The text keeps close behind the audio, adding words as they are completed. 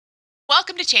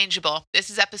Welcome to Changeable. This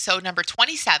is episode number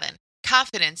 27,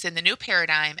 Confidence in the New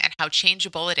Paradigm and How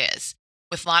Changeable It Is,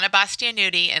 with Lana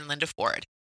Bastianuti and Linda Ford.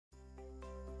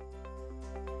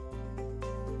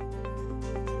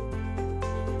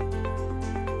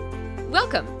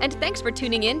 Welcome, and thanks for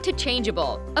tuning in to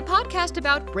Changeable, a podcast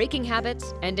about breaking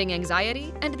habits, ending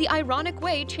anxiety, and the ironic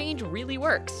way change really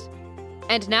works.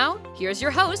 And now, here's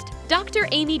your host, Dr.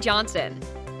 Amy Johnson.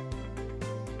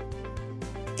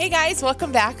 Hey guys,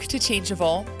 welcome back to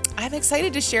Changeable. I'm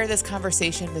excited to share this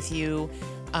conversation with you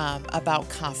about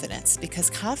confidence,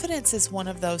 because confidence is one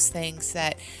of those things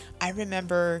that I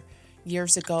remember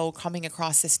years ago coming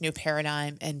across this new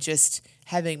paradigm and just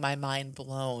having my mind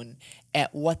blown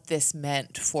at what this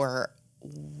meant for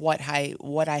what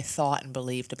I thought and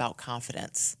believed about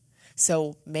confidence.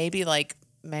 So maybe like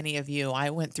many of you, I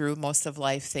went through most of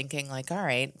life thinking like, all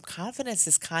right, confidence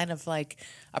is kind of like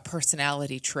a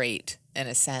personality trait in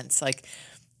a sense. Like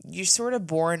you're sort of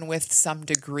born with some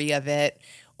degree of it,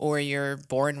 or you're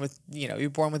born with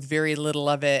very little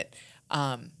of it.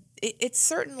 It's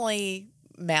certainly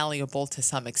malleable to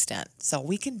some extent. So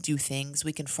we can do things,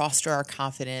 we can foster our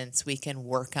confidence, we can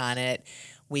work on it,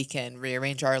 we can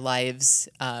rearrange our lives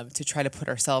to try to put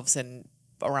ourselves in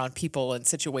around people and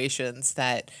situations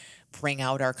that bring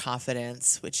out our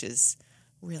confidence, which is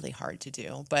really hard to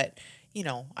do. But,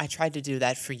 I tried to do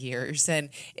that for years, and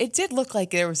it did look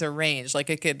like there was a range, like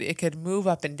it could move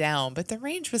up and down, but the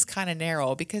range was kind of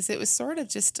narrow because it was sort of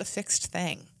just a fixed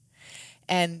thing.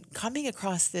 And coming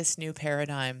across this new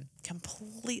paradigm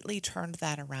completely turned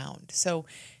that around. So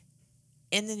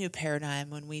in the new paradigm,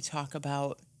 when we talk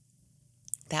about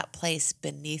that place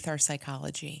beneath our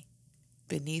psychology,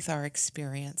 beneath our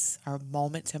experience, our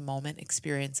moment-to-moment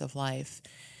experience of life,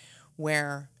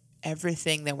 where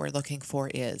everything that we're looking for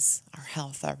is our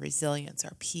health, our resilience,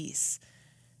 our peace,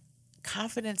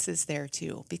 confidence is there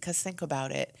too. Because think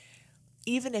about it.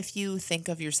 Even if you think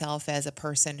of yourself as a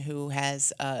person who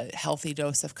has a healthy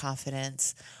dose of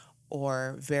confidence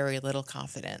or very little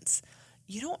confidence,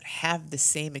 you don't have the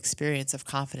same experience of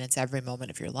confidence every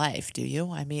moment of your life, do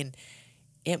you? I mean,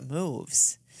 it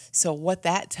moves. So what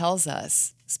that tells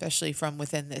us, especially from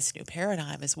within this new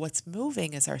paradigm, is what's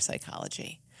moving is our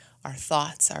psychology, our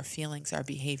thoughts, our feelings, our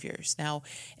behaviors. Now,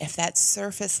 if that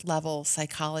surface level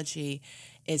psychology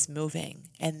is moving,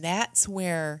 and that's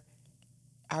where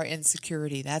our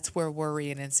insecurity, that's where worry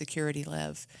and insecurity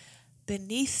live.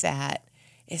 Beneath that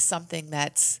is something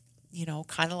that's,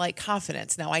 kind of like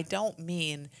confidence. Now, I don't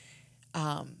mean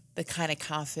the kind of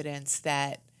confidence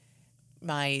that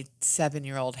my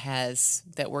 7-year-old has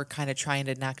that we're kind of trying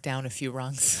to knock down a few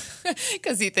rungs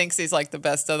because he thinks he's like the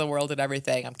best of the world at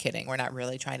everything. I'm kidding. We're not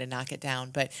really trying to knock it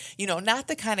down. But, not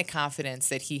the kind of confidence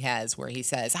that he has where he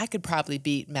says, I could probably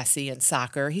beat Messi in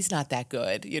soccer. He's not that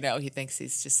good. He thinks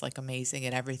he's just like amazing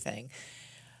at everything.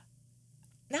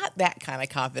 Not that kind of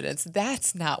confidence.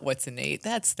 That's not what's innate.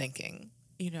 That's thinking,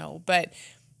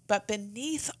 but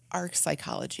beneath our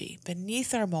psychology,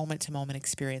 beneath our moment-to-moment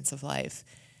experience of life,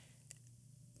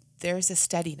 there's a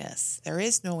steadiness. There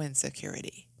is no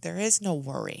insecurity. There is no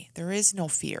worry. There is no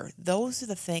fear. Those are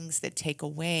the things that take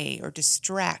away or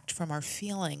distract from our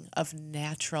feeling of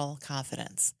natural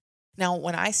confidence. Now,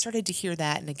 when I started to hear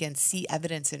that and again see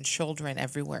evidence in children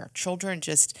everywhere, children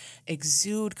just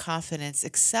exude confidence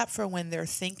except for when they're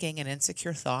thinking an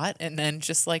insecure thought, and then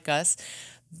just like us,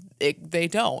 they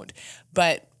don't.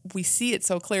 But we see it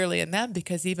so clearly in them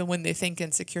because even when they think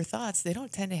insecure thoughts, they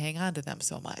don't tend to hang on to them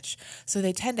so much. So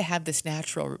they tend to have this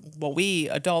natural, what we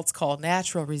adults call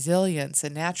natural resilience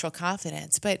and natural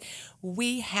confidence, but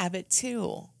we have it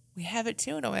too. We have it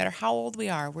too, no matter how old we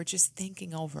are. We're just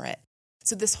thinking over it.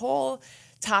 So this whole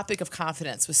topic of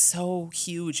confidence was so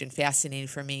huge and fascinating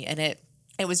for me. And it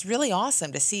was really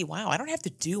awesome to see, wow, I don't have to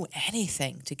do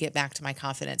anything to get back to my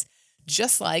confidence.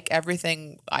 Just like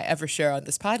everything I ever share on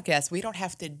this podcast, we don't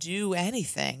have to do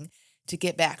anything to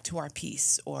get back to our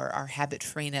peace or our habit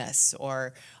freeness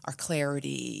or our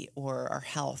clarity or our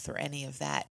health or any of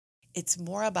that. It's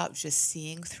more about just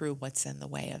seeing through what's in the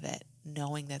way of it,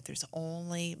 knowing that there's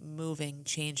only moving,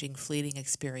 changing, fleeting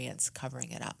experience covering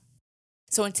it up.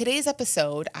 So in today's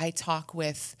episode, I talk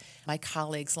with my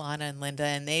colleagues, Lana and Linda,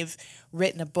 and they've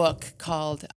written a book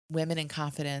called Women in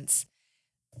Confidence: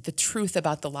 The Truth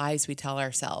About the Lies We Tell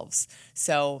Ourselves.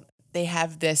 So they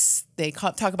have this,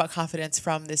 talk about confidence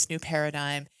from this new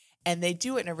paradigm, and they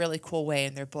do it in a really cool way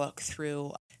in their book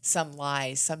through some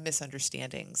lies, some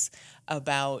misunderstandings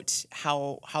about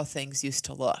how things used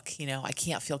to look. I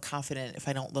can't feel confident if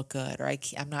I don't look good, or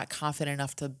I'm not confident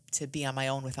enough to be on my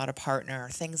own without a partner,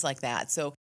 things like that.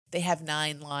 So They have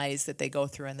 9 lies that they go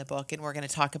through in the book, and we're going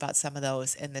to talk about some of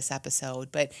those in this episode.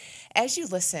 But as you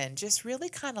listen, just really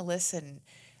kind of listen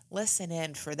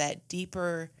in for that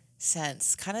deeper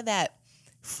sense, kind of that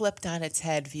flipped on its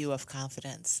head view of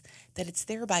confidence, that it's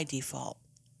there by default.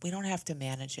 We don't have to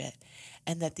manage it.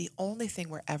 And that the only thing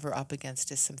we're ever up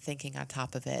against is some thinking on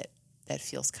top of it that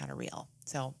feels kind of real.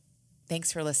 So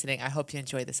thanks for listening. I hope you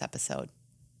enjoy this episode.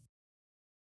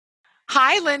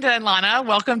 Hi, Linda and Lana.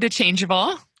 Welcome to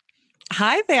Changeable.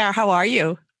 Hi there. How are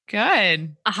you?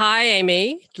 Good. Hi,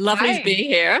 Amy. Lovely to be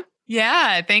here.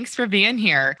 Yeah, thanks for being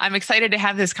here. I'm excited to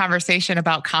have this conversation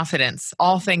about confidence,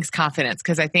 all things confidence,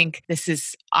 because I think this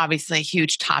is obviously a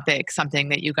huge topic, something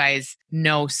that you guys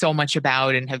know so much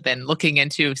about and have been looking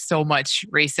into so much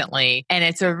recently. And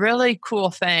it's a really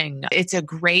cool thing. It's a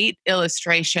great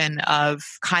illustration of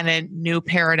kind of new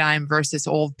paradigm versus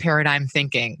old paradigm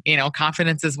thinking. You know,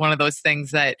 confidence is one of those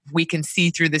things that we can see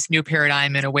through this new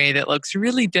paradigm in a way that looks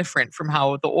really different from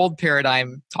how the old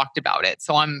paradigm talked about it.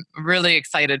 So I'm really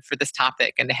excited for this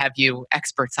topic and to have you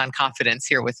experts on confidence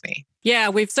here with me. Yeah,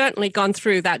 we've certainly gone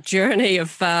through that journey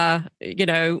of,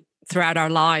 throughout our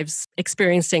lives,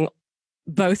 experiencing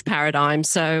both paradigms.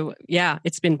 So yeah,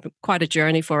 it's been quite a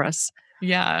journey for us.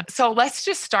 Yeah. So let's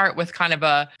just start with kind of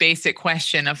a basic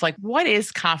question of like, what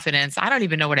is confidence? I don't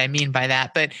even know what I mean by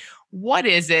that, but what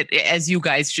is it as you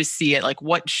guys just see it? Like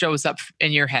what shows up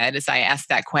in your head as I ask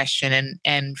that question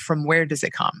and from where does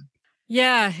it come?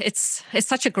 Yeah, it's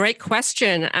such a great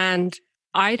question. And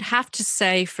I'd have to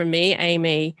say for me,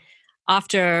 Amy,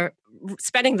 after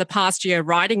spending the past year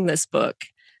writing this book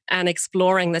and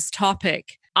exploring this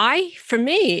topic, for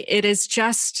me, it is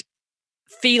just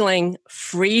feeling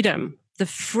freedom, the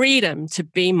freedom to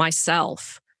be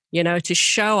myself, to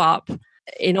show up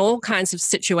in all kinds of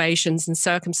situations and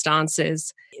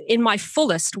circumstances in my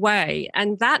fullest way.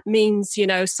 And that means,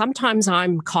 sometimes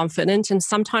I'm confident and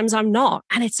sometimes I'm not.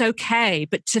 And it's okay.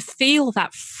 But to feel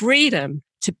that freedom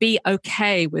to be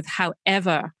okay with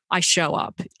however I show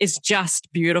up is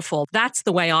just beautiful. That's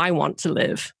the way I want to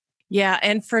live. Yeah.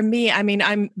 And for me,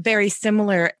 I'm very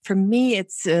similar. For me,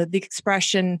 it's the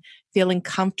expression feeling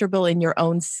comfortable in your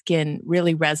own skin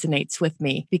really resonates with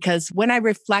me because when I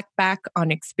reflect back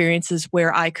on experiences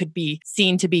where I could be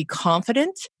seen to be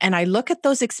confident and I look at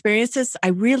those experiences, I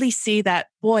really see that,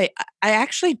 boy, I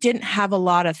actually didn't have a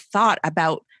lot of thought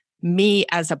about me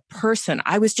as a person.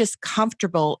 I was just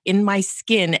comfortable in my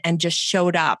skin and just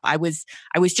showed up. I was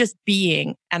just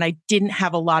being, and I didn't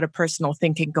have a lot of personal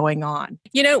thinking going on.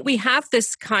 We have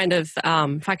this kind of,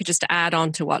 if I could just add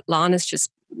on to what Lana's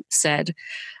just said,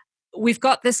 we've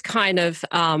got this kind of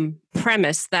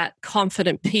premise that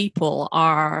confident people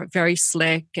are very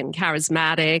slick and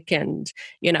charismatic and,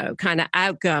 kind of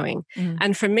outgoing. Mm.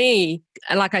 And for me,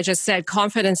 like I just said,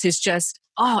 confidence is just,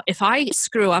 if I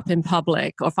screw up in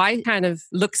public or if I kind of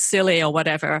look silly or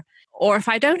whatever, or if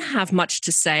I don't have much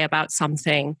to say about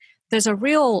something, there's a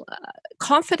real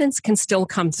confidence can still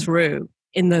come through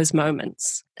in those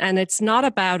moments. And it's not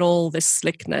about all this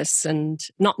slickness and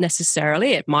not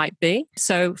necessarily, it might be.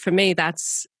 So for me,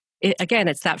 it's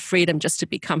that freedom just to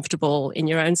be comfortable in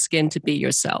your own skin, to be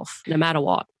yourself, no matter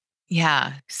what.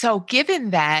 Yeah. So given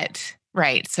that,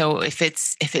 right. So if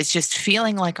it's just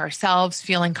feeling like ourselves,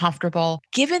 feeling comfortable,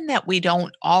 given that we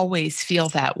don't always feel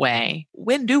that way,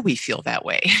 when do we feel that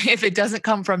way? If it doesn't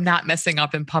come from not messing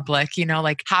up in public,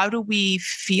 like how do we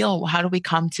feel? How do we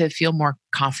come to feel more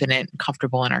confident and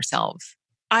comfortable in ourselves?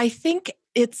 I think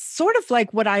it's sort of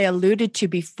like what I alluded to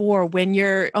before, when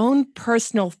your own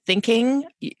personal thinking,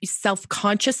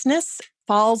 self-consciousness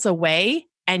falls away.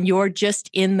 And you're just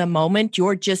in the moment,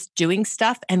 you're just doing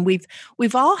stuff. And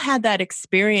we've all had that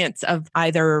experience of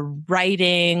either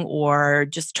writing or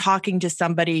just talking to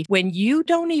somebody when you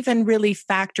don't even really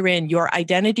factor in, your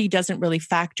identity doesn't really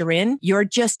factor in, you're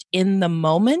just in the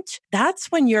moment. That's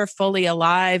when you're fully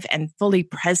alive and fully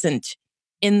present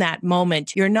in that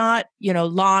moment. You're not,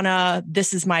 Lana,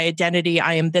 this is my identity.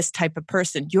 I am this type of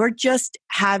person. You're just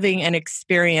having an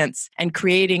experience and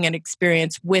creating an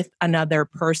experience with another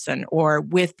person or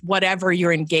with whatever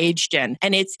you're engaged in.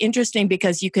 And it's interesting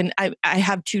because I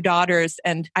have 2 daughters,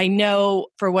 and I know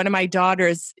for one of my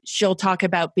daughters, she'll talk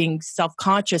about being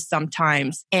self-conscious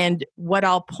sometimes. And what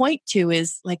I'll point to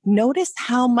is like, notice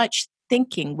how much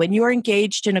thinking, when you're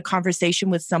engaged in a conversation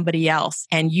with somebody else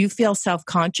and you feel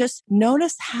self-conscious,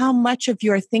 notice how much of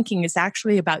your thinking is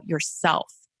actually about yourself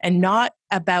and not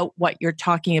about what you're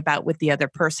talking about with the other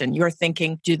person. You're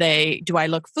thinking, do I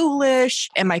look foolish?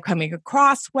 Am I coming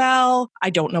across well? I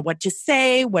don't know what to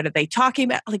say. What are they talking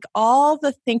about? Like all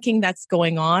the thinking that's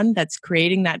going on, that's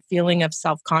creating that feeling of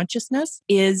self-consciousness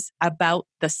is about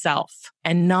the self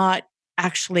and not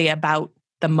actually about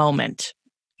the moment.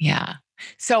 Yeah.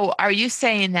 So are you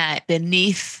saying that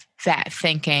beneath that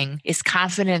thinking is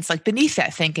confidence? Like beneath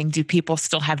that thinking, do people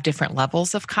still have different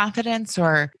levels of confidence?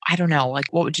 Or I don't know, like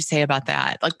what would you say about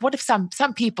that? Like what if some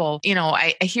people,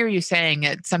 I hear you saying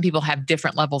that some people have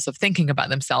different levels of thinking about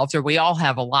themselves, or we all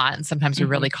have a lot, and sometimes we're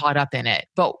really caught up in it.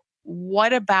 But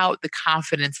what about the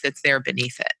confidence that's there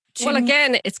beneath it? Well,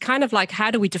 again, it's kind of like,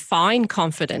 how do we define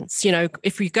confidence?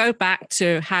 If we go back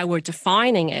to how we're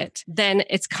defining it, then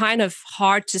it's kind of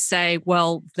hard to say,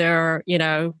 well,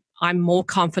 I'm more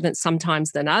confident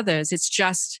sometimes than others. It's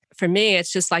just, for me,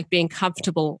 it's just like being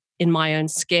comfortable in my own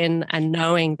skin and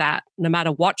knowing that no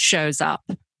matter what shows up,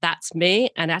 that's me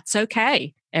and that's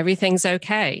okay. Everything's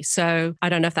okay. So I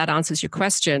don't know if that answers your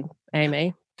question,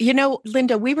 Amy.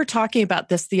 Linda, we were talking about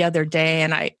this the other day,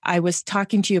 and I was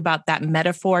talking to you about that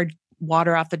metaphor,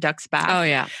 water off a duck's back. Oh,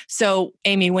 yeah. So,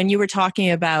 Amy, when you were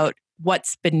talking about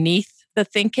what's beneath the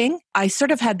thinking, I sort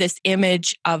of had this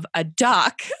image of a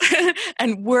duck,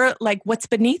 and we're like, what's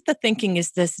beneath the thinking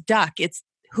is this duck. It's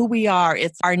who we are.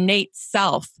 It's our innate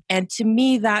self. And to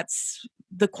me, that's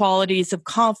the qualities of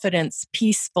confidence,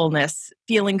 peacefulness,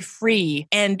 feeling free.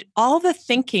 And all the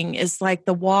thinking is like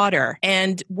the water.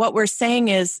 And what we're saying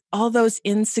is all those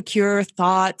insecure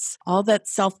thoughts, all that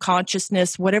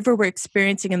self-consciousness, whatever we're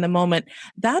experiencing in the moment,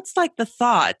 that's like the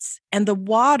thoughts. And the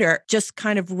water just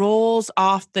kind of rolls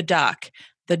off the duck.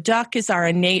 The duck is our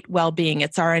innate well-being.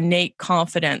 It's our innate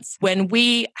confidence. When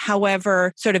we,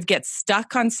 however, sort of get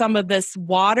stuck on some of this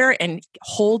water and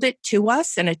hold it to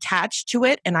us and attach to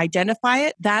it and identify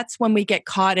it, that's when we get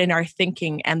caught in our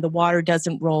thinking and the water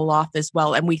doesn't roll off as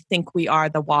well. And we think we are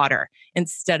the water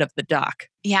instead of the duck.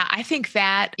 Yeah, I think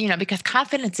that, because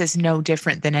confidence is no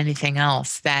different than anything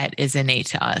else that is innate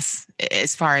to us,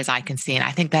 as far as I can see. And I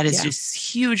think that is just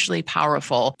hugely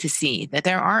powerful to see that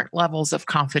there aren't levels of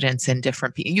confidence in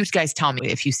different people. You guys tell me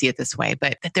if you see it this way,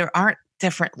 but that there aren't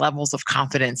different levels of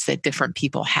confidence that different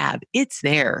people have. It's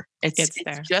there. It's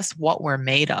there. Just what we're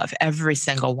made of, every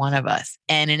single one of us.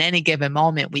 And in any given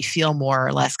moment, we feel more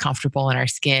or less comfortable in our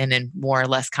skin and more or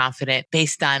less confident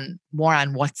based on more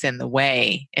on what's in the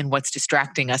way and what's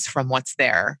distracting us from what's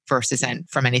there versus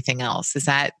from anything else. Does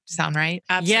that sound right?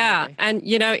 Absolutely. Yeah. And,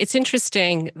 it's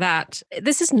interesting that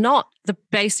this is not the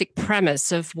basic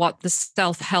premise of what the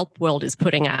self-help world is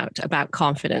putting out about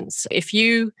confidence. If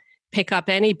you pick up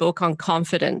any book on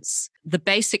confidence, the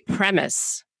basic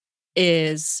premise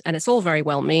is, and it's all very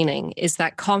well-meaning, is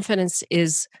that confidence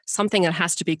is something that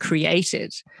has to be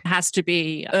created, has to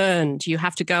be earned. You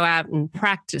have to go out and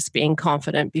practice being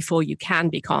confident before you can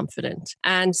be confident.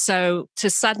 And so to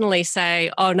suddenly say,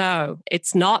 oh no,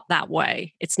 it's not that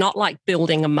way. It's not like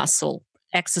building a muscle,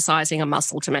 exercising a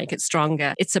muscle to make it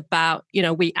stronger. It's about,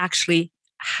 we actually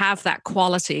have that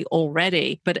quality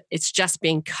already, but it's just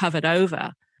being covered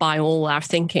over by all our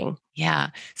thinking. Yeah.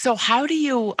 So how do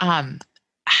you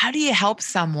help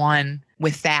someone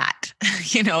with that?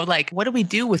 What do we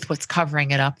do with what's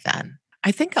covering it up then?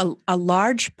 I think a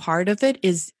large part of it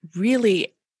is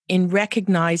really in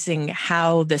recognizing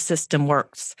how the system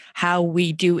works, how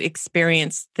we do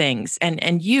experience things.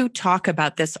 And you talk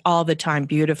about this all the time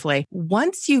beautifully.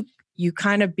 Once you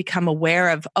kind of become aware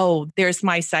of, oh, there's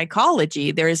my psychology,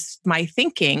 there's my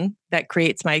thinking that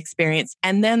creates my experience.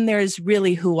 And then there's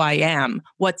really who I am,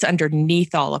 what's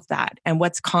underneath all of that, and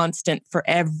what's constant for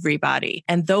everybody.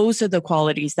 And those are the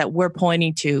qualities that we're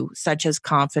pointing to, such as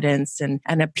confidence and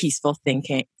a peaceful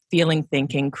thinking,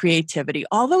 creativity,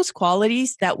 all those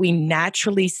qualities that we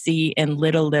naturally see in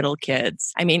little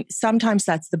kids. I mean, sometimes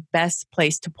that's the best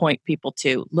place to point people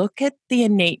to. Look at the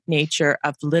innate nature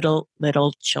of little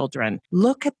children.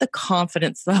 Look at the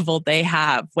confidence level they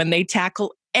have when they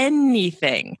tackle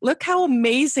anything. Look how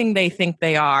amazing they think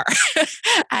they are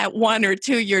at 1 or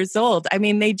 2 years old. I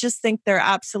mean, they just think they're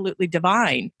absolutely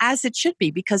divine, as it should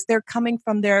be, because they're coming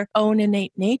from their own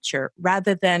innate nature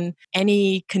rather than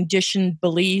any conditioned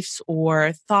beliefs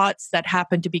or thoughts that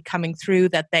happen to be coming through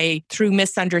that through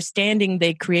misunderstanding,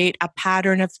 they create a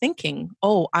pattern of thinking.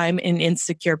 Oh, I'm an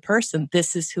insecure person.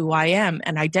 This is who I am,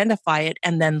 and identify it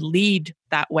and then lead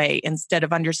that way instead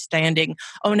of understanding,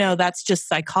 oh no, that's just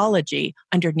psychology.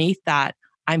 Underneath that,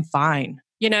 I'm fine.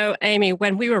 Amy,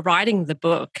 when we were writing the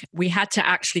book, we had to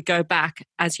actually go back,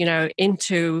 as you know,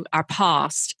 into our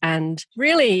past and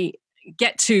really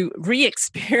get to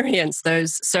re-experience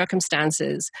those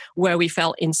circumstances where we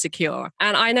felt insecure.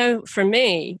 And I know for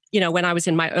me, when I was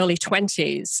in my early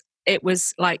 20s, it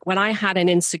was like when I had an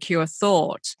insecure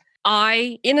thought,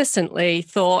 I innocently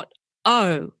thought,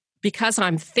 oh, because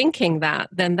I'm thinking that,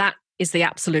 then that is the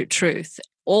absolute truth.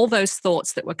 all those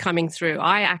thoughts that were coming through,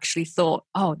 I actually thought,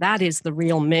 oh, that is the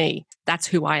real me. That's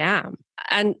who I am.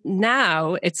 And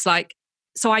now it's like,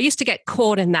 so I used to get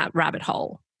caught in that rabbit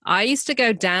hole. I used to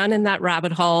go down in that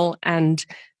rabbit hole and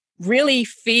really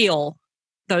feel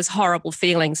those horrible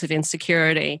feelings of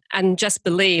insecurity and just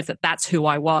believe that that's who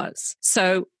I was.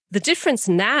 So the difference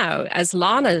now, as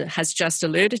Lana has just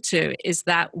alluded to, is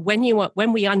that when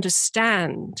we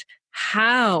understand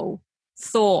how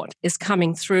thought is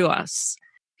coming through us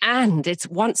and it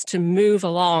wants to move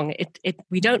along,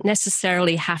 we don't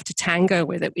necessarily have to tango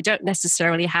with it. We don't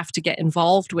necessarily have to get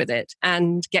involved with it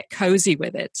and get cozy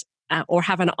with it or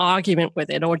have an argument with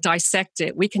it or dissect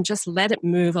it. We can just let it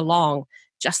move along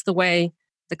just the way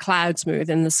the clouds move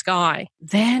in the sky.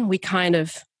 Then we kind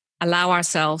of allow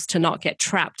ourselves to not get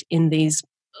trapped in these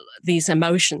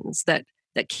emotions that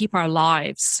keep our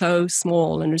lives so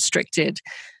small and restricted.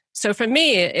 So for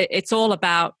me, it's all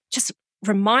about just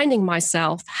reminding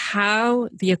myself how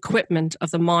the equipment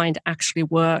of the mind actually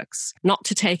works, not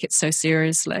to take it so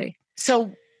seriously.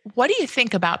 So what do you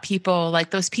think about people, like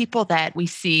those people that we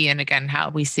see, and again, how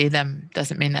we see them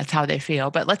doesn't mean that's how they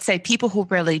feel, but let's say people who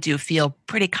really do feel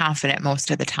pretty confident most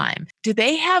of the time. Do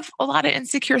they have a lot of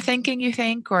insecure thinking, you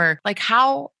think? Or like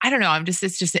how, I don't know,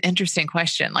 it's just an interesting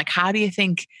question. Like, how do you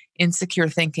think insecure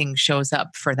thinking shows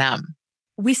up for them?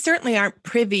 We certainly aren't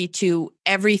privy to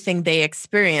everything they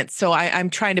experience. So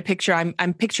I'm trying to picture,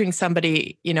 I'm picturing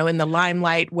somebody, in the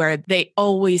limelight where they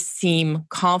always seem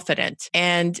confident.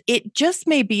 And it just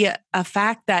may be a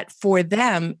fact that for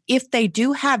them, if they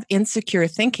do have insecure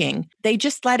thinking, they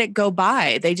just let it go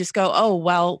by. They just go, oh,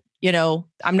 well,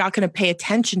 I'm not going to pay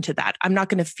attention to that. I'm not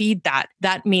going to feed that.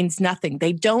 That means nothing.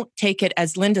 They don't take it,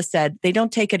 as Linda said, they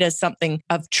don't take it as something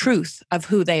of truth of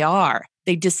who they are.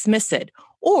 They dismiss it.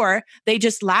 Or they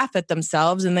just laugh at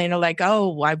themselves and they're like,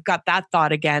 oh, I've got that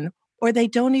thought again. Or they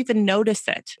don't even notice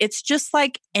it. It's just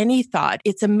like any thought.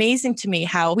 It's amazing to me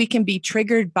how we can be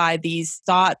triggered by these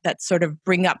thoughts that sort of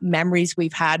bring up memories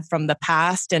we've had from the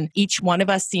past. And each one of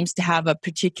us seems to have a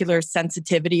particular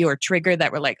sensitivity or trigger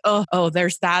that we're like, oh,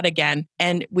 there's that again.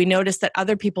 And we notice that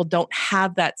other people don't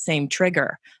have that same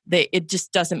trigger. It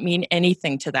just doesn't mean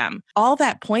anything to them. All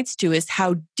that points to is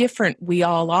how different we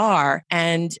all are,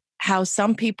 and how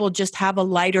some people just have a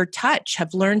lighter touch,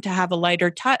 have learned to have a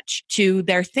lighter touch to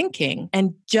their thinking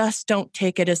and just don't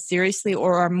take it as seriously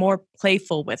or are more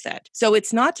playful with it. So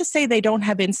it's not to say they don't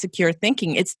have insecure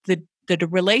thinking. It's the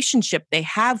relationship they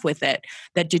have with it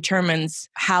that determines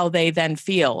how they then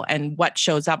feel and what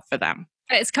shows up for them.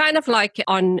 It's kind of like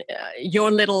on your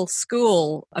little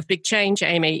school of big change,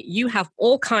 Amy, you have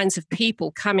all kinds of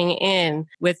people coming in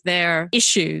with their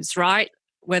issues, right?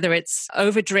 Whether it's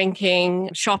over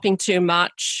drinking, shopping too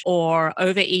much, or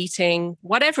overeating,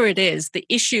 whatever it is, the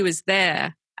issue is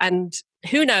there. And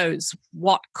who knows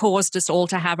what caused us all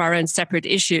to have our own separate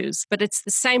issues. But it's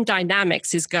the same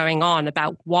dynamics is going on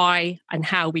about why and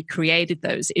how we created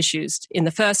those issues in the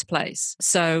first place.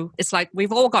 So it's like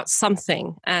we've all got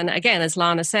something. And again, as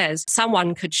Lana says,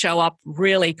 someone could show up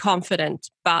really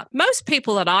confident. But most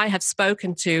people that I have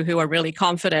spoken to who are really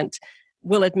confident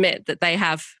will admit that they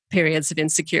have periods of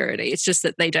insecurity. It's just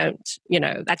that they don't,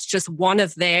 that's just one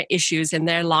of their issues in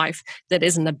their life that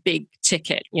isn't a big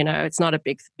ticket, it's not a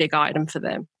big item for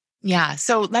them. Yeah.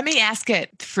 So let me ask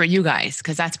it for you guys,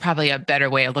 because that's probably a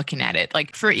better way of looking at it.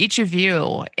 Like for each of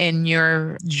you in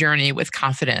your journey with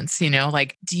confidence, do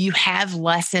you have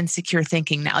less insecure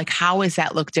thinking now? Like, how does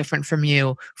that look different for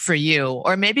you?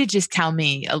 Or maybe just tell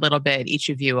me a little bit, each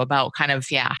of you, about kind of,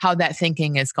 how that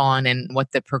thinking has gone and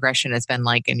what the progression has been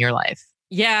like in your life.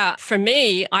 Yeah, for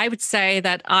me, I would say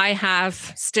that I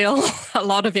have still a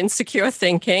lot of insecure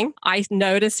thinking. I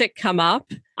notice it come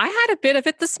up. I had a bit of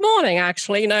it this morning,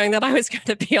 actually, knowing that I was going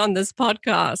to be on this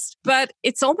podcast. But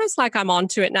it's almost like I'm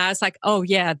onto it now. It's like, oh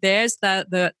yeah, there's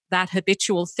that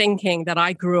habitual thinking that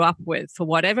I grew up with for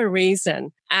whatever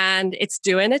reason. And it's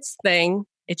doing its thing.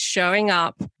 It's showing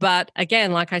up. But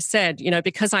again, like I said,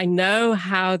 because I know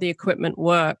how the equipment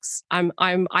works,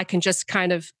 I can just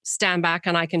kind of stand back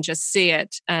and I can just see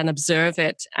it and observe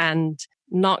it and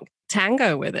not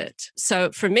tango with it.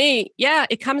 So for me,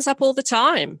 it comes up all the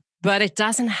time, but it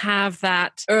doesn't have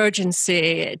that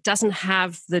urgency. It doesn't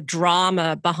have the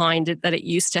drama behind it that it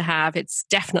used to have. It's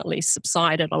definitely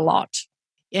subsided a lot.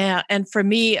 Yeah. And for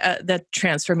me, the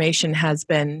transformation has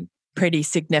been pretty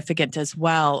significant as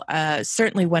well.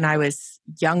 Certainly when I was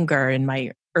younger, in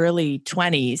my early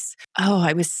 20s,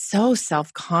 I was so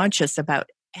self-conscious about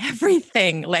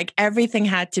everything. Like everything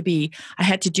I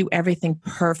had to do everything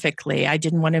perfectly. I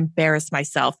didn't want to embarrass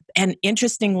myself. And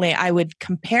interestingly, I would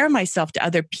compare myself to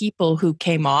other people who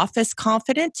came off as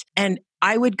confident. And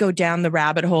I would go down the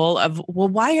rabbit hole of, well,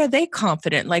 why are they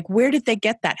confident? Like, where did they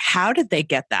get that? How did they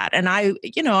get that? And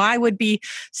I would be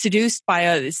seduced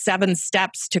by 7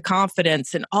 steps to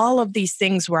confidence and all of these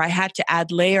things where I had to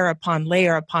add layer upon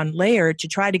layer upon layer to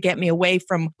try to get me away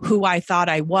from who I thought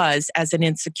I was as an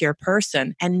insecure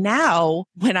person. And now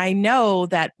when I know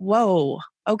that, whoa,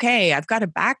 okay, I've got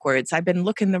it backwards. I've been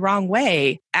looking the wrong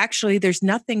way. Actually, there's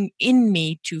nothing in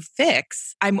me to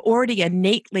fix. I'm already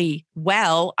innately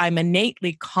well. I'm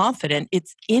innately confident.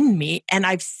 It's in me. And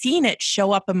I've seen it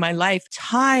show up in my life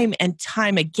time and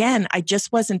time again. I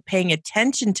just wasn't paying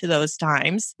attention to those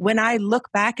times. When I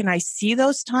look back and I see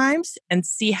those times and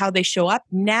see how they show up,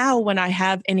 now when I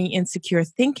have any insecure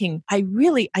thinking, I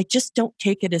just don't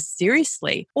take it as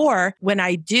seriously. Or when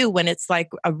I do, when it's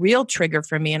like a real trigger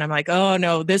for me and I'm like, oh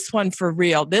no, this one for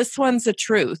real, this one's the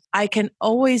truth, I can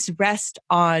always rest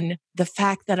on the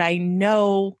fact that I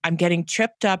know I'm getting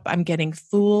tripped up, I'm getting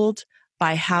fooled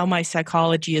by how my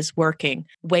psychology is working.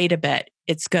 Wait a bit,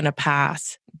 it's going to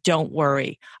pass. Don't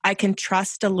worry. I can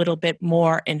trust a little bit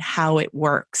more in how it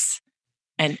works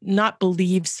and not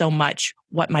believe so much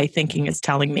what my thinking is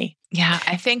telling me. Yeah,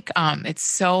 I think it's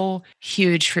so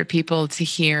huge for people to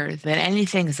hear that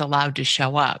anything is allowed to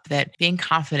show up, that being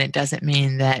confident doesn't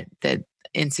mean that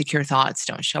insecure thoughts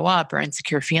don't show up or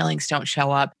insecure feelings don't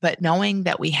show up, but knowing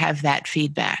that we have that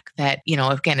feedback that,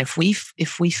 again, if we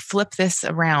flip this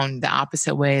around the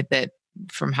opposite way that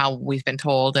from how we've been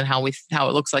told and how it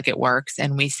looks like it works,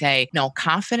 and we say, no,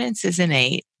 confidence is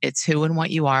innate. It's who and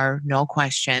what you are, no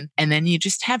question. And then you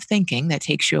just have thinking that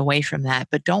takes you away from that.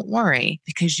 But don't worry,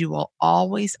 because you will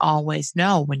always, always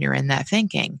know when you're in that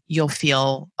thinking, you'll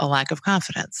feel a lack of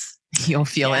confidence. You'll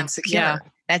feel insecure. Yeah.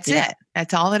 That's it.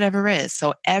 That's all it ever is.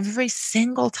 So every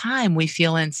single time we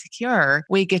feel insecure,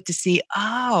 we get to see,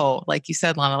 oh, like you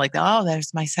said, Lana, like, oh,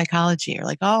 there's my psychology, or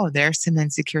like, oh, there's some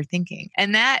insecure thinking.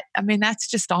 And that's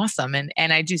just awesome. And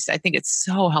I think it's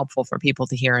so helpful for people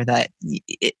to hear that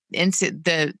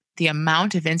the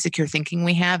amount of insecure thinking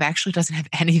we have actually doesn't have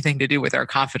anything to do with our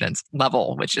confidence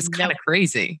level, which is kind of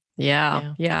crazy.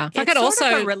 Yeah. It's I could also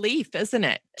sort of a relief, isn't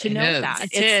it? To know that.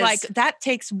 It's like that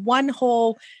takes one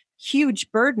whole huge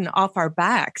burden off our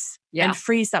backs and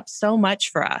frees up so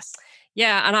much for us.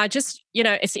 Yeah. And I just,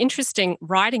 it's interesting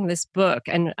writing this book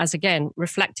and as again,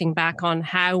 reflecting back on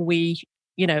how we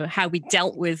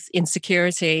dealt with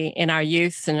insecurity in our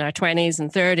youth and our 20s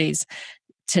and 30s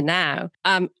to now.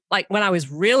 Like when I was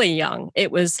really young,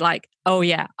 it was like, oh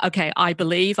yeah, okay, I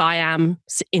believe I am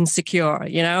insecure.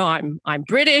 I'm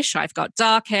British, I've got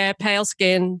dark hair, pale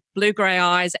skin, blue-gray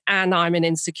eyes, and I'm an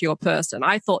insecure person.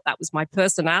 I thought that was my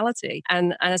personality.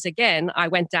 And as again, I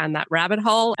went down that rabbit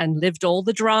hole and lived all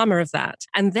the drama of that.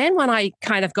 And then when I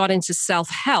kind of got into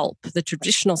self-help, the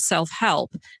traditional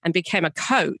self-help, and became a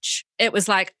coach, it was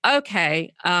like,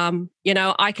 okay,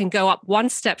 I can go up one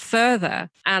step further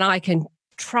and I can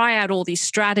try out all these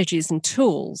strategies and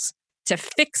tools to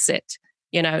fix it,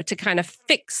 to kind of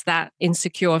fix that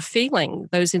insecure feeling,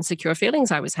 those insecure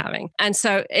feelings I was having. And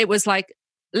so it was like,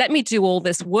 let me do all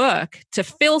this work to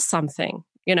fill something,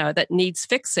 that needs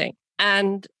fixing.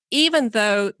 And even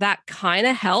though that kind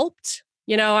of helped,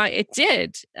 it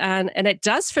did. And it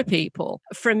does for people.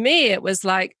 For me, it was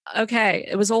like, okay,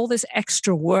 it was all this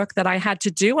extra work that I had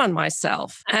to do on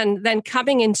myself. And then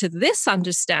coming into this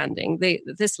understanding,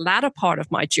 this latter part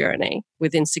of my journey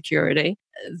with insecurity,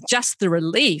 just the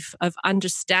relief of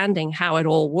understanding how it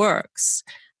all works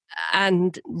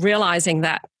and realizing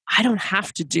that I don't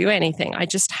have to do anything. I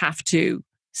just have to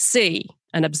see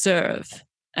and observe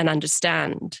and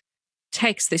understand.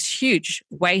 Takes this huge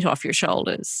weight off your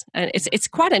shoulders. And it's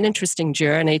quite an interesting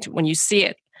journey when you see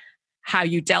it, how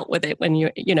you dealt with it when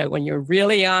when you're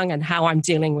really young and how I'm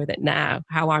dealing with it now,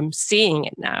 how I'm seeing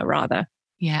it now rather.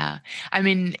 Yeah. I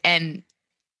mean, and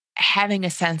having a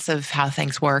sense of how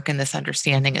things work and this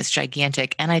understanding is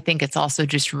gigantic. And I think it's also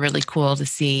just really cool to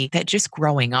see that just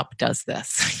growing up does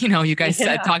this. You guys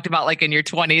talked about like in your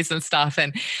 20s and stuff.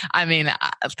 And I mean,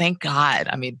 thank God.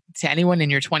 I mean, to anyone in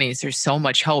your 20s, there's so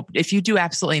much hope. If you do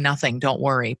absolutely nothing, don't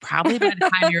worry. Probably by the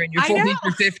time you're in your 40s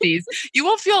or 50s, you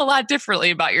will feel a lot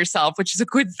differently about yourself, which is a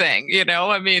good thing,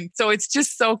 I mean, so it's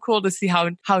just so cool to see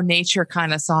how nature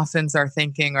kind of softens our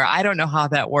thinking, or I don't know how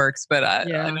that works, but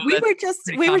we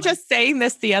were just saying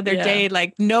this the other day,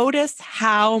 like notice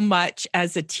how much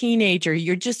as a teenager,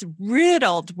 you're just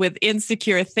riddled with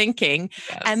insecure thinking.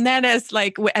 Yes. And then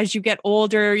as you get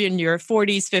older in your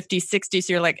 40s, 50s, 60s,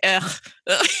 you're like, ugh.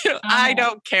 I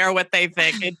don't care what they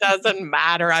think. It doesn't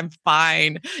matter. I'm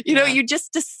fine. You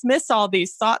just dismiss all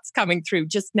these thoughts coming through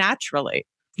just naturally.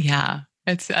 Yeah.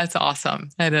 That's awesome.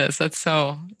 It is. That's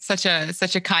such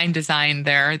a kind design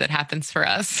there that happens for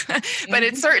us. But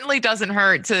it certainly doesn't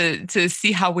hurt to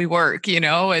see how we work,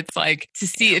 It's like to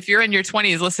see if you're in your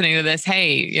 20s listening to this,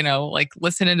 hey, like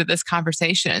listen into this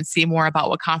conversation and see more about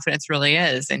what confidence really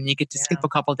is. And you get to skip a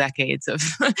couple decades of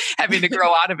having to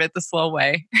grow out of it the slow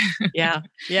way. Yeah.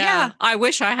 I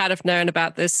wish I had have known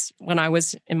about this when I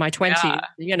was in my 20s.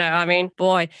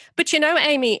 Boy. But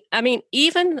Amy,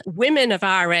 even women of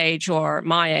our age or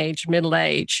my age, middle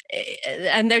age,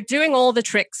 and they're doing all the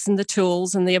tricks and the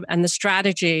tools and the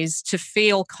strategies to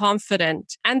feel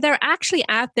confident. And they're actually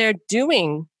out there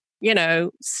doing,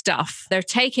 stuff. They're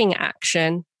taking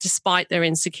action despite their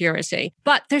insecurity.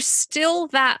 But there's still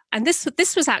that, and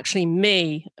this was actually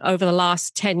me over the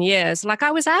last 10 years. Like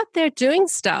I was out there doing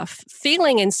stuff,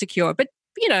 feeling insecure, but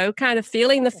kind of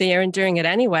feeling the fear and doing it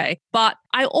anyway. But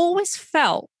I always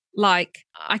felt like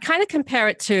I kind of compare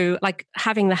it to like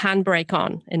having the handbrake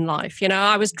on in life.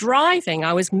 I was driving,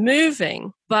 I was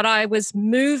moving, but I was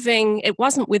moving. It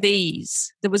wasn't with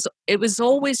ease. It was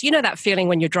always, that feeling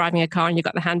when you're driving a car and you've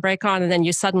got the handbrake on and then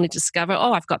you suddenly discover,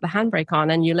 oh, I've got the handbrake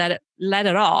on, and you let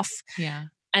it off. Yeah.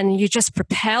 And you just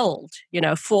propelled,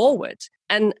 forward.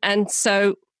 And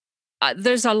so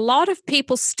there's a lot of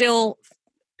people still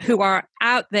who are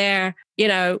out there,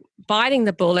 biting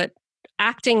the bullet,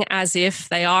 acting as if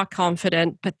they are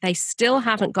confident, but they still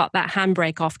haven't got that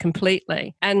handbrake off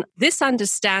completely. And this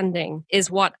understanding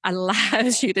is what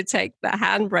allows you to take the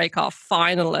handbrake off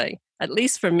finally. At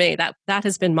least for me, that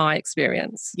has been my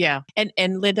experience. Yeah.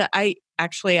 And Linda, I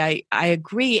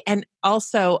agree. And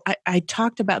also, I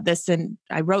talked about this and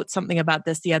I wrote something about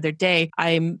this the other day.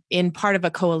 I'm in part of a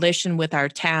coalition with our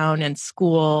town and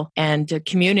school and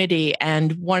community.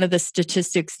 And one of the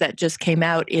statistics that just came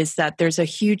out is that there's a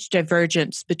huge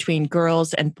divergence between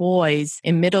girls and boys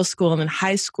in middle school and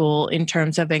high school in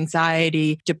terms of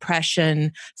anxiety,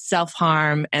 depression,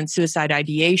 self-harm, and suicide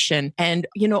ideation. And,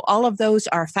 all of those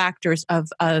are factors of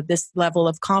this level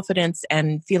of confidence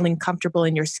and feeling comfortable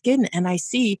in your skin. And I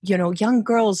see, young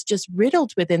girls just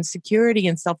riddled with insecurity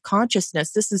and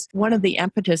self-consciousness. This is one of the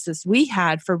impetuses we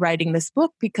had for writing this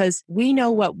book, because we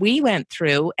know what we went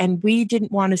through and we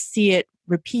didn't want to see it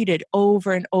repeated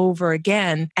over and over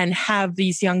again and have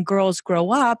these young girls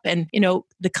grow up. And,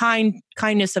 the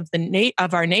kindness of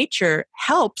of our nature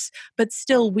helps, but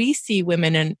still we see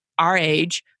women in our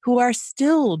age who are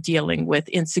still dealing with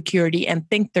insecurity and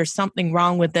think there's something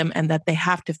wrong with them and that they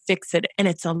have to fix it. And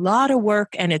it's a lot of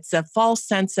work, and it's a false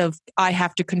sense of I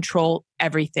have to control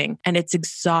everything. And it's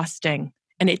exhausting.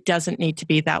 And it doesn't need to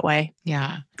be that way.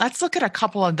 Yeah. Let's look at a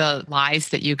couple of the lies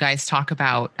that you guys talk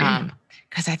about,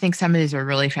 because I think some of these are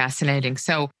really fascinating.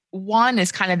 So one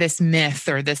is kind of this myth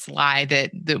or this lie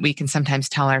that we can sometimes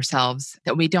tell ourselves,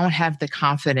 that we don't have the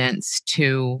confidence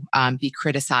to be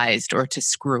criticized or to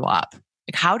screw up.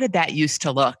 Like, how did that used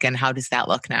to look, and how does that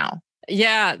look now?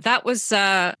 Yeah, that was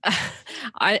that's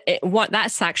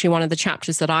actually one of the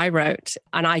chapters that I wrote,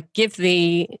 and I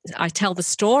tell the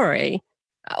story.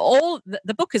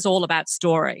 The book is all about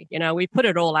story. We put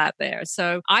it all out there.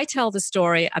 So I tell the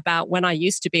story about when I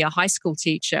used to be a high school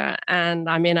teacher, and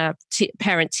I'm in a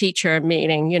parent-teacher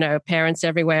meeting, parents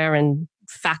everywhere and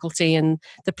faculty, and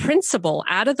the principal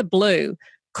out of the blue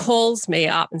calls me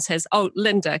up and says, "Oh,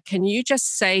 Linda, can you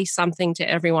just say something to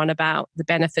everyone about the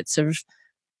benefits of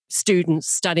students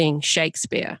studying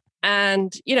Shakespeare?"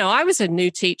 And, I was a new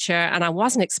teacher and I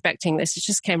wasn't expecting this. It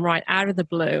just came right out of the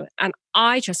blue and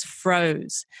I just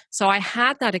froze. So I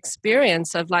had that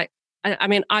experience of like,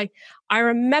 I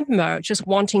remember just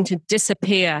wanting to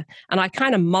disappear, and I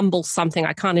kind of mumbled something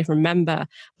I can't even remember.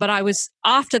 But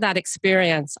after that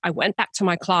experience, I went back to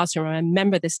my classroom. I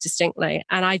remember this distinctly.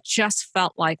 And I just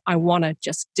felt like I want to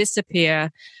just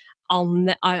disappear.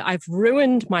 I've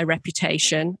ruined my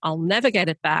reputation. I'll never get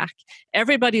it back.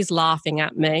 Everybody's laughing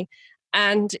at me.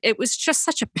 And it was just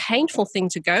such a painful thing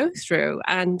to go through.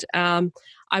 And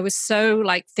I was so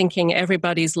like thinking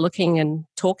everybody's looking and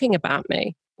talking about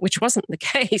me, which wasn't the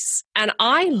case. And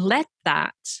I let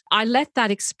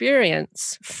that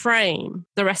experience frame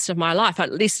the rest of my life,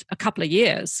 at least a couple of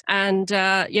years. And,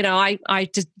 I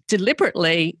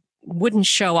deliberately wouldn't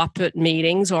show up at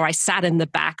meetings, or I sat in the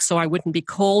back so I wouldn't be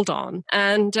called on.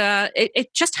 And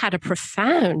it just had a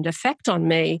profound effect on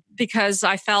me, because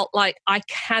I felt like I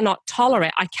cannot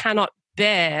tolerate, I cannot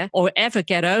bear or ever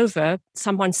get over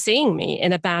someone seeing me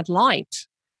in a bad light,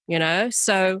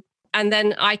 So, and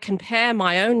then I compare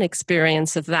my own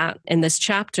experience of that in this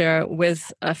chapter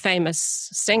with a famous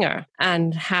singer,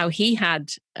 and how he had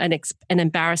an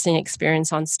embarrassing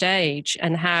experience on stage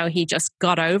and how he just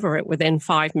got over it within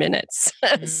 5 minutes.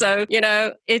 So,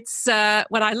 it's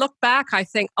when I look back, I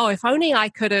think, oh, if only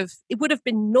it would have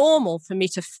been normal for me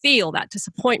to feel that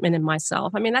disappointment in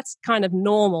myself. I mean, that's kind of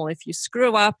normal. If you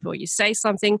screw up or you say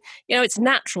something, it's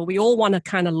natural. We all want to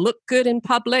kind of look good in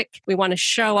public. We want to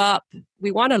show up.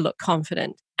 We want to look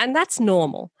confident. And that's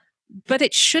normal. But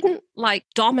it shouldn't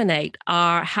dominate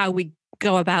how we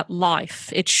go about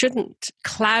life. It shouldn't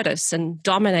cloud us and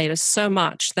dominate us so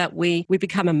much that we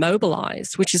become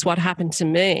immobilized, which is what happened to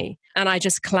me. And I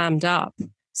just clammed up.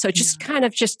 So just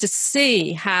to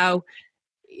see how,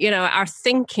 our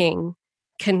thinking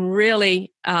can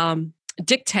really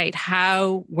dictate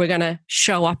how we're going to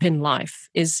show up in life.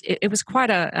 It was quite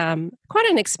an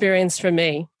experience for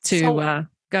me to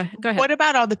go ahead. What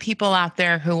about all the people out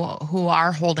there who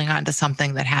are holding on to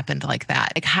something that happened like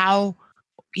that? Like how,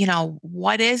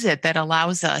 what is it that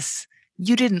allows us?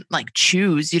 You didn't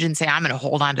choose. You didn't say, I'm going to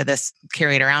hold on to this,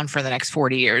 carry it around for the next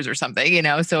 40 years or something,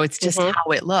 so it's just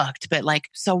how it looked. But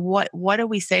so what do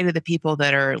we say to the people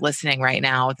that are listening right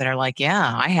now that are like,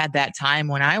 yeah, I had that time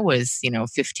when I was,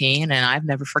 15 and I've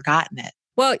never forgotten it.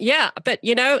 Well, yeah, but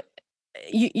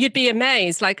you'd be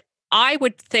amazed. I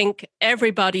would think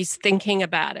everybody's thinking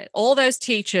about it. All those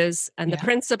teachers and the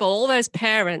principal, all those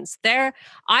parents,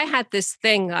 I had this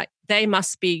thing they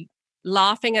must be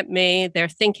laughing at me. They're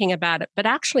thinking about it, but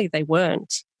actually they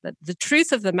weren't. The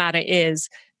truth of the matter is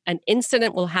an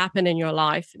incident will happen in your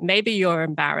life. Maybe you're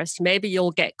embarrassed. Maybe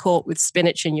you'll get caught with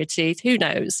spinach in your teeth. Who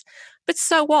knows? But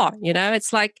so what?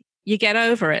 It's you get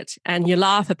over it and you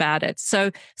laugh about it. So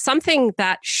something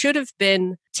that should have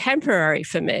been temporary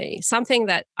for me, something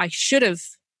that I should have,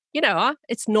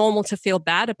 it's normal to feel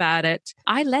bad about it.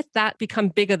 I let that become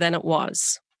bigger than it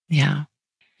was. Yeah.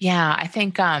 Yeah. I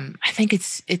think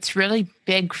it's really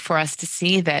big for us to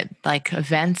see that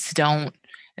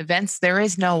there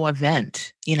is no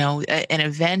event, an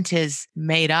event is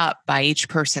made up by each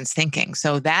person's thinking.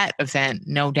 So that event,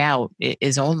 no doubt,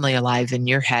 is only alive in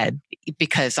your head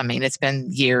because, it's been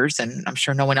years and I'm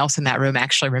sure no one else in that room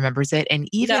actually remembers it. And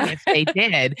even if they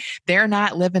did, they're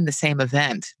not living the same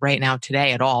event right now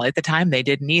today at all. At the time they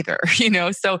didn't either,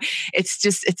 so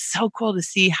it's so cool to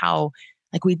see how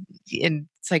in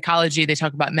psychology, they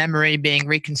talk about memory being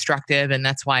reconstructive, and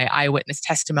that's why eyewitness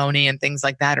testimony and things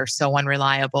like that are so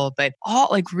unreliable. But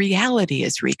all reality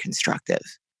is reconstructive.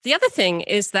 The other thing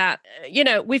is that,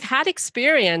 we've had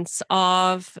experience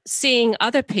of seeing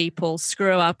other people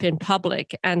screw up in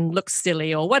public and look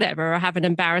silly or whatever, or have an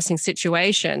embarrassing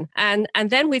situation. And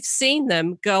then we've seen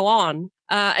them go on.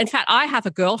 In fact, I have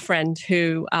a girlfriend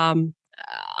who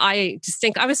I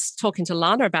was talking to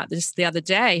Lana about this the other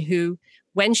day, who,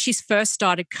 when she first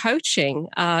started coaching,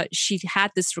 she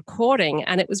had this recording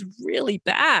and it was really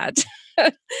bad.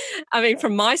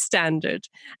 From my standard.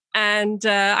 And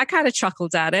I kind of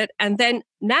chuckled at it. And then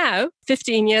now,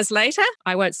 15 years later,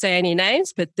 I won't say any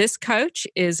names, but this coach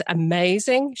is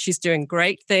amazing. She's doing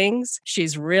great things.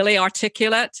 She's really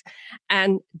articulate.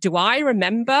 And do I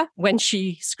remember when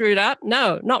she screwed up?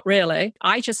 No, not really.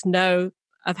 I just know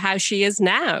of how she is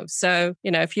now. So,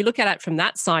 if you look at it from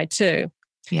that side too.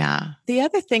 Yeah. The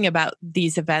other thing about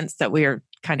these events that we're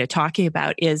kind of talking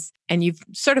about is, and you've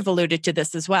sort of alluded to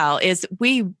this as well, is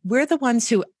we're the ones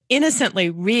who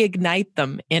innocently reignite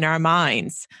them in our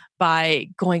minds by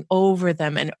going over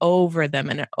them and over them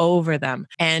and over them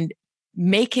and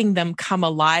making them come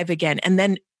alive again. And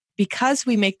then because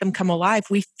we make them come alive,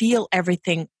 we feel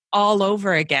everything all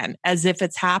over again as if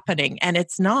it's happening and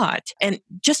it's not. And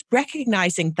just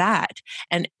recognizing that.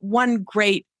 And one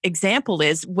great example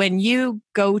is when you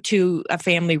go to a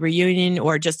family reunion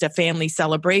or just a family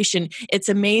celebration, it's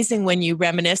amazing when you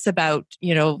reminisce about,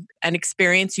 an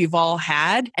experience you've all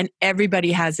had and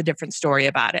everybody has a different story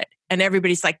about it. And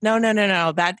everybody's like, no,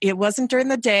 that it wasn't during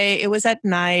the day. It was at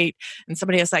night. And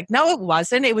somebody else like, no, it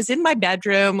wasn't. It was in my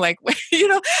bedroom.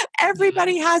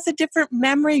 Everybody has a different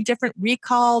memory, different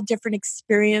recall, different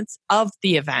experience of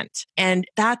the event. And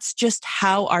that's just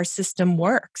how our system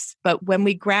works. But when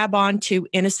we grab onto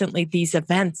innocently these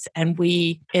events and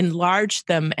we enlarge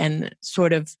them and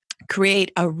sort of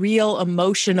create a real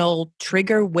emotional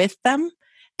trigger with them,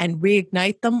 and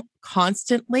reignite them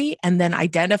constantly and then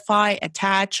identify,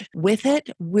 attach with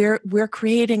it, we're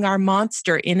creating our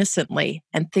monster innocently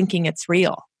and thinking it's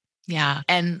real. Yeah.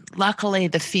 And luckily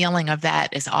the feeling of that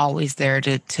is always there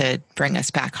to bring us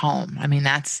back home.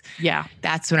 That's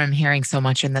what I'm hearing so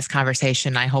much in this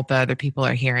conversation. I hope other people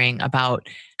are hearing about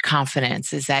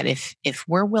confidence is that if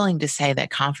we're willing to say that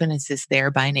confidence is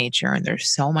there by nature and there's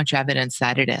so much evidence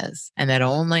that it is, and that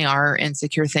only our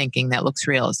insecure thinking that looks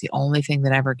real is the only thing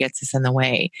that ever gets us in the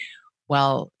way,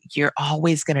 well, you're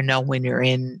always going to know when you're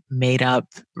in made up,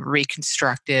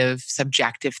 reconstructive,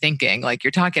 subjective thinking, like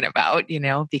you're talking about,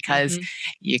 because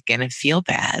you're going to feel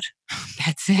bad.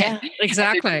 That's it. Yeah,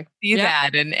 exactly. See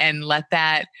that and let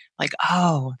that, like,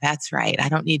 oh, that's right. I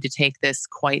don't need to take this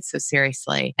quite so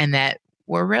seriously. And that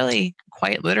we're really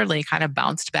quite literally kind of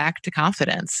bounced back to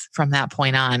confidence from that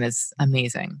point on is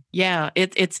amazing. Yeah,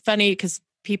 it's funny because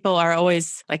people are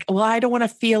always like, well, I don't want to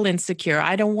feel insecure.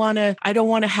 I don't want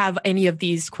to have any of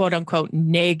these quote unquote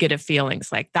negative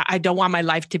feelings like that. I don't want my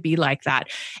life to be like that.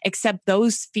 Except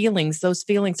those feelings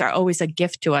are always a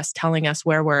gift to us, telling us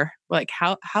where we're like,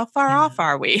 how far off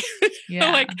are we?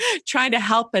 Yeah. Like trying to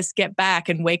help us get back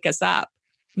and wake us up.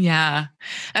 Yeah,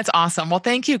 that's awesome. Well,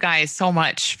 thank you guys so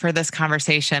much for this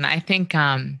conversation. I think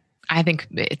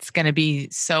it's going to be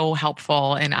so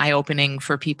helpful and eye-opening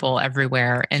for people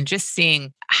everywhere, and just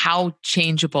seeing how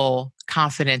changeable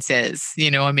confidence is.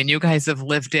 You guys have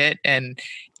lived it, and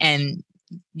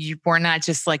we're not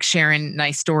just like sharing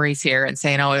nice stories here and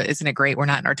saying, oh, isn't it great? We're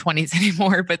not in our 20s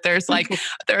anymore, but there's like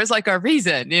a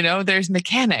reason, there's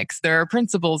mechanics, there are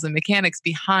principles and mechanics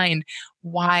behind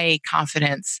why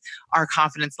our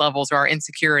confidence levels, or our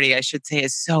insecurity, I should say,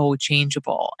 is so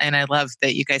changeable. And I love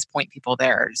that you guys point people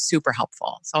there. Super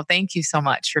helpful. So thank you so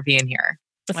much for being here.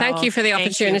 Well, thank you for the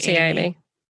opportunity, Amy.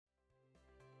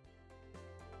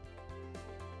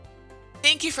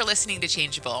 Thank you for listening to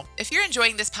Changeable. If you're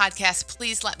enjoying this podcast,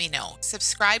 please let me know.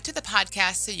 Subscribe to the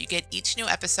podcast so you get each new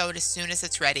episode as soon as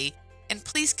it's ready. And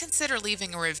please consider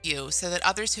leaving a review so that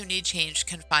others who need change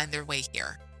can find their way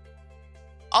here.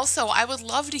 Also, I would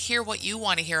love to hear what you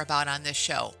want to hear about on this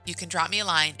show. You can drop me a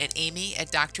line at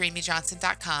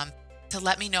amy@dramyjohnson.com to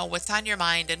let me know what's on your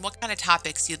mind and what kind of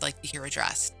topics you'd like to hear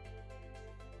addressed.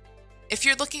 If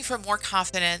you're looking for more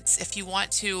confidence, if you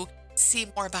want to see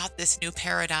more about this new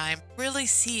paradigm, really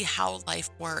see how life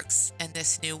works in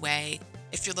this new way.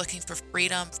 If you're looking for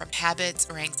freedom from habits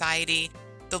or anxiety,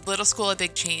 the Little School of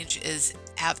Big Change is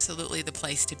absolutely the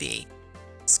place to be.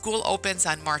 School opens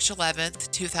on March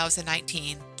 11th,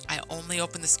 2019. I only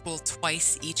open the school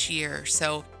twice each year,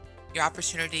 so your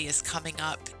opportunity is coming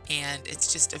up, and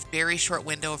it's just a very short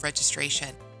window of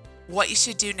registration. What you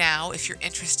should do now, if you're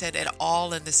interested at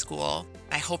all in the school,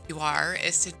 I hope you are,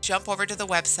 is to jump over to the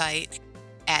website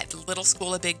at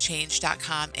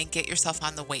littleschoolofbigchange.com and get yourself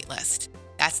on the wait list.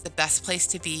 That's the best place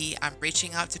to be. I'm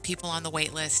reaching out to people on the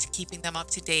wait list, keeping them up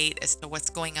to date as to what's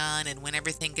going on and when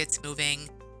everything gets moving.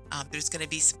 There's going to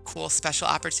be some cool special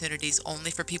opportunities only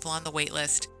for people on the wait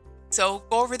list. So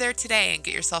go over there today and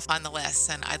get yourself on the list,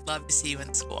 and I'd love to see you in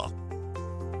the school.